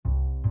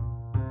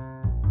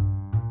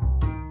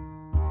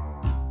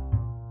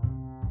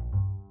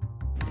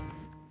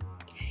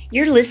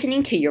You're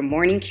listening to Your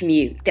Morning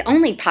Commute, the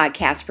only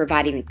podcast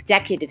providing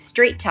executives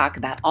straight talk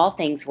about all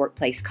things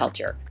workplace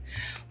culture.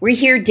 We're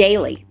here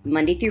daily,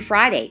 Monday through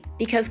Friday,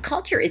 because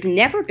culture is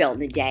never built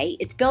in a day,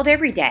 it's built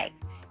every day.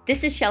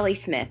 This is Shelley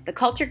Smith, the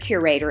culture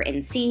curator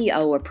and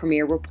CEO of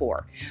Premier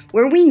Rapport,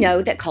 where we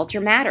know that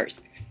culture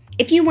matters.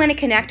 If you want to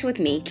connect with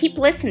me, keep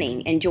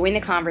listening and join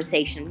the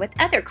conversation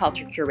with other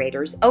culture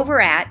curators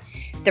over at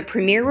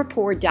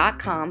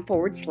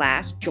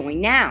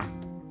thepremierrapport.com/join now.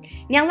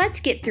 Now let's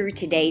get through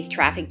today's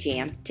traffic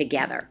jam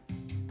together.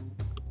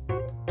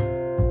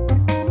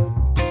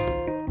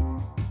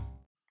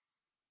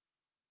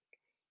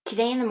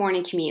 Today in the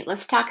morning commute,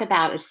 let's talk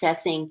about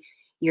assessing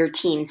your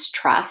team's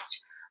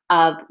trust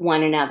of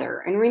one another.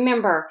 And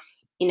remember,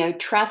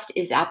 trust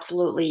is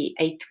absolutely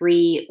a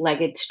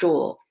three-legged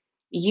stool.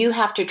 You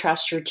have to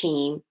trust your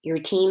team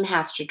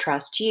has to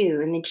trust you,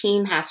 and the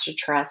team has to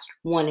trust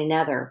one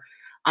another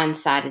on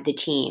side of the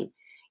team.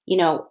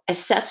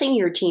 Assessing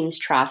your team's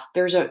trust,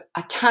 there's a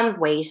ton of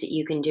ways that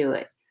you can do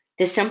it.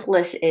 The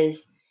simplest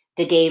is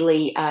the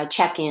daily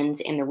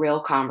check-ins and the real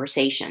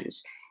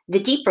conversations. The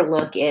deeper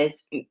look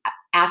is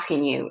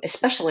asking you,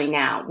 especially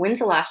now, when's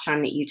the last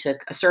time that you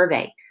took a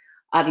survey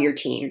of your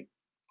team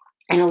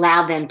and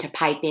allowed them to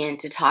pipe in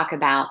to talk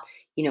about,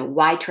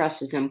 why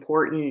trust is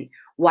important,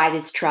 why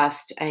does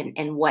trust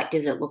and what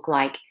does it look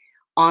like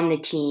on the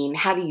team?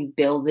 How do you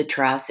build the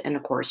trust? And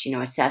of course,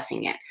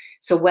 assessing it.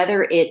 So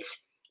whether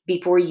it's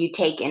before you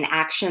take an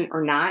action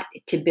or not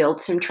to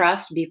build some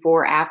trust,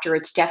 before or after,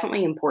 it's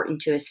definitely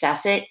important to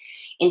assess it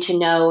and to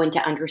know and to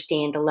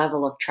understand the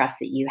level of trust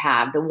that you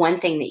have. The one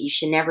thing that you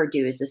should never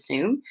do is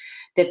assume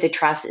that the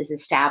trust is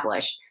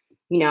established.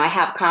 I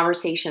have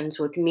conversations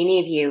with many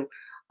of you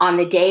on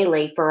the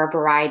daily for a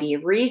variety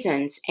of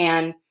reasons,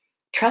 and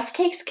trust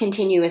takes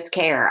continuous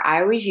care. I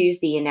always use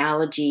the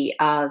analogy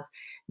of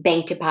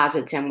bank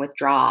deposits and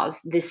withdrawals.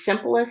 The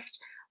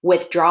simplest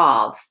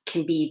withdrawals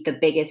can be the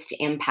biggest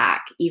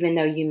impact, even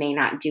though you may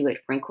not do it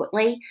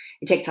frequently.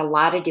 It takes a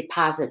lot of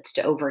deposits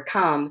to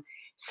overcome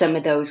some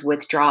of those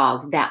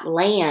withdrawals that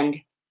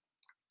land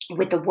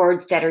with the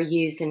words that are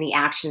used and the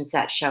actions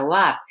that show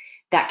up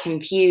that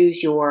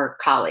confuse your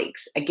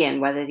colleagues.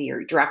 Again, whether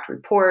you're a direct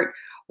report,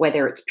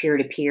 whether it's peer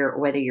to peer, or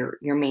whether you're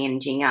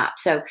managing up.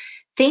 So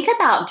think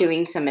about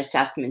doing some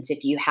assessments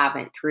if you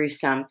haven't through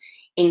some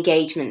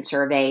engagement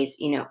surveys.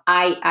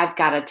 I've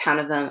got a ton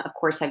of them. Of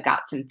course, I've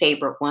got some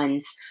favorite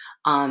ones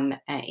in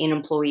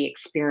employee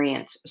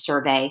experience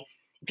survey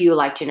if you would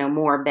like to know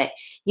more. But,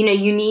 you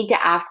need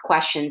to ask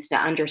questions to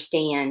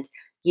understand,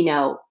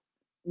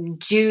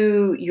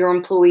 do your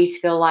employees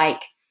feel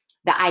like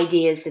the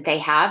ideas that they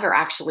have are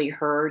actually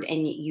heard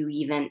and you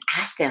even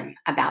ask them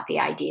about the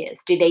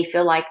ideas? Do they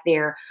feel like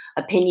their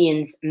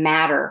opinions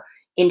matter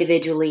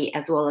individually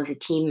as well as a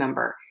team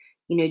member?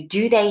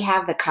 Do they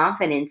have the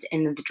confidence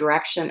in the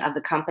direction of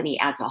the company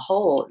as a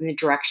whole, in the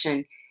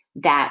direction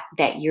that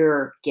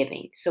you're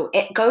giving? So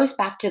it goes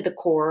back to the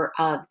core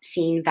of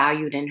seen,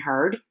 valued, and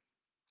heard.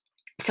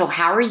 So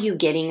how are you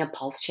getting a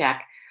pulse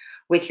check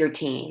with your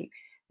team?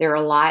 There are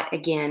a lot,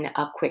 again,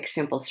 of quick,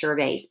 simple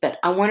surveys, but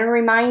I want to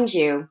remind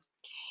you,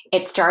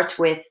 it starts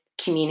with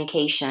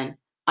communication,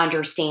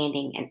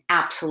 understanding, and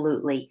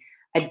absolutely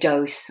a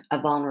dose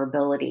of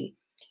vulnerability.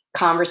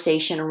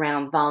 Conversation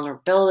around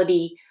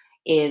vulnerability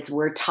is,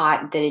 we're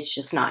taught that it's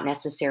just not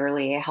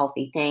necessarily a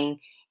healthy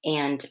thing.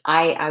 And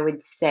I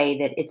would say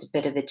that it's a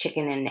bit of a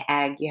chicken and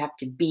egg. You have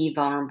to be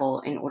vulnerable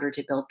in order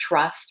to build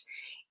trust,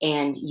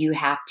 and you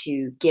have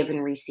to give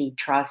and receive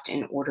trust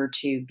in order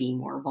to be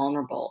more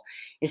vulnerable.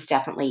 It's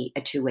definitely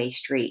a two-way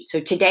street. So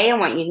today I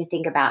want you to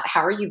think about,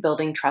 how are you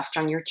building trust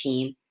on your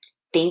team?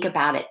 Think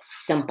about it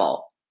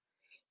simple.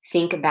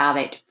 Think about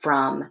it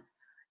from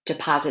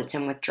deposits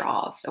and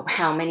withdrawals. So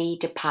how many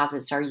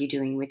deposits are you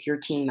doing with your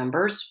team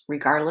members,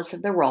 regardless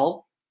of the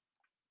role?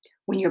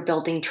 When you're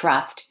building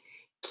trust,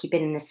 keep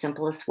it in the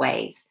simplest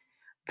ways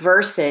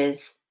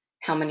versus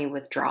how many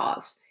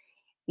withdrawals.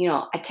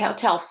 A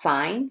telltale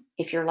sign,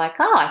 if you're like,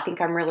 oh, I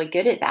think I'm really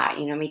good at that,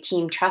 my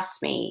team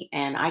trusts me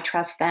and I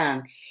trust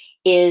them,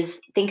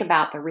 is think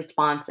about the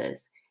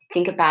responses.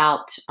 Think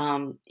about,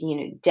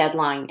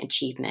 deadline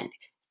achievement.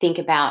 Think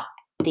about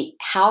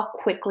how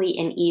quickly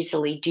and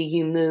easily do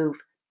you move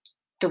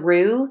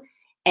through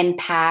and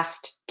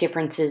past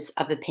differences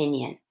of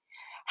opinion?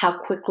 How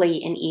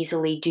quickly and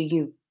easily do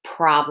you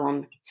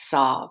problem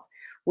solve?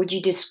 Would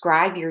you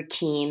describe your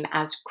team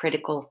as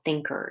critical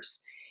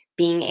thinkers?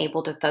 Being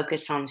able to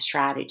focus on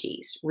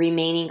strategies,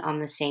 remaining on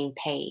the same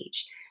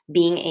page,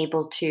 being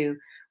able to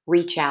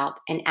reach out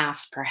and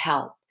ask for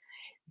help,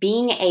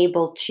 being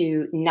able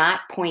to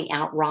not point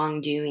out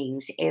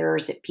wrongdoings,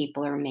 errors that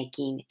people are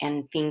making,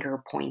 and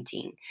finger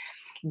pointing,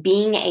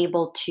 being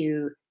able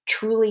to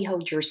truly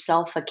hold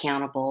yourself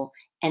accountable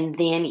and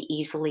then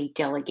easily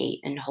delegate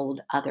and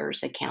hold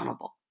others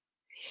accountable.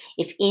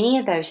 If any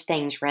of those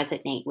things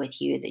resonate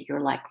with you, that you're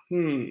like,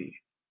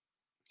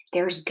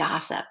 there's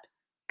gossip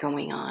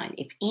going on.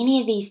 If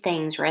any of these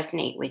things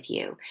resonate with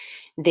you,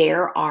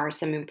 there are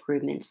some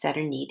improvements that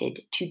are needed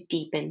to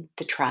deepen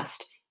the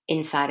trust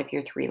inside of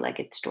your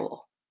three-legged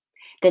stool.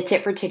 That's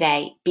it for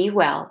today. Be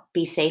well,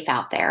 be safe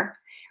out there.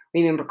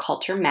 Remember,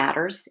 culture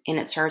matters, and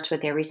it starts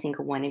with every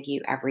single one of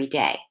you every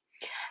day.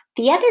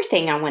 The other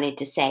thing I wanted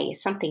to say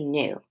is something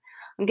new.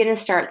 I'm going to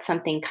start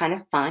something kind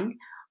of fun.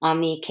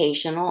 On the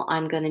occasional,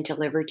 I'm going to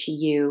deliver to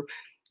you,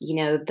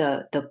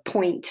 the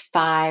point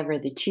 5 or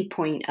the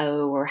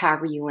 2.0 or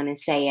however you want to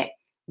say it,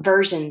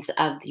 versions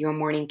of your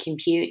morning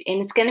commute.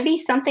 And it's going to be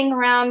something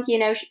around,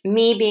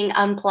 me being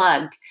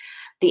unplugged,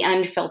 the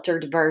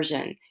unfiltered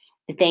version,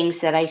 the things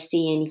that I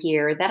see and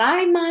hear that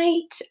I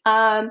might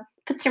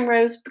put some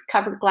rose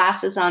covered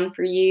glasses on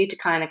for you to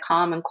kind of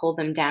calm and cool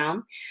them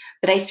down.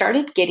 But I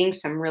started getting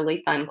some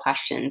really fun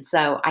questions.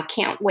 So I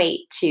can't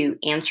wait to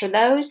answer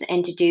those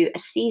and to do a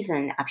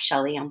season of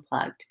Shelley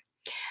Unplugged,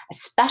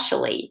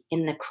 especially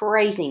in the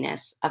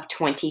craziness of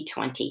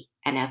 2020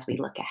 and as we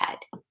look ahead.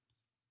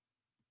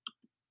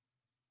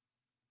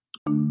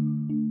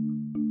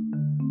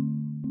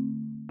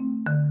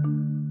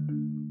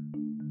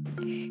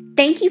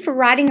 Thank you for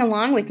riding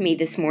along with me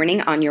this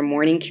morning on your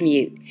morning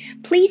commute.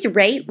 Please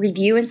rate,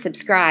 review, and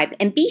subscribe,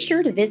 and be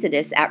sure to visit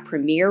us at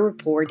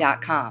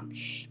premierrapport.com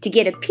to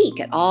get a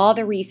peek at all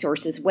the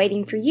resources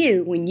waiting for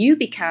you when you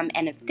become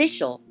an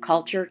official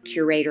Culture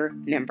Curator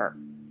member.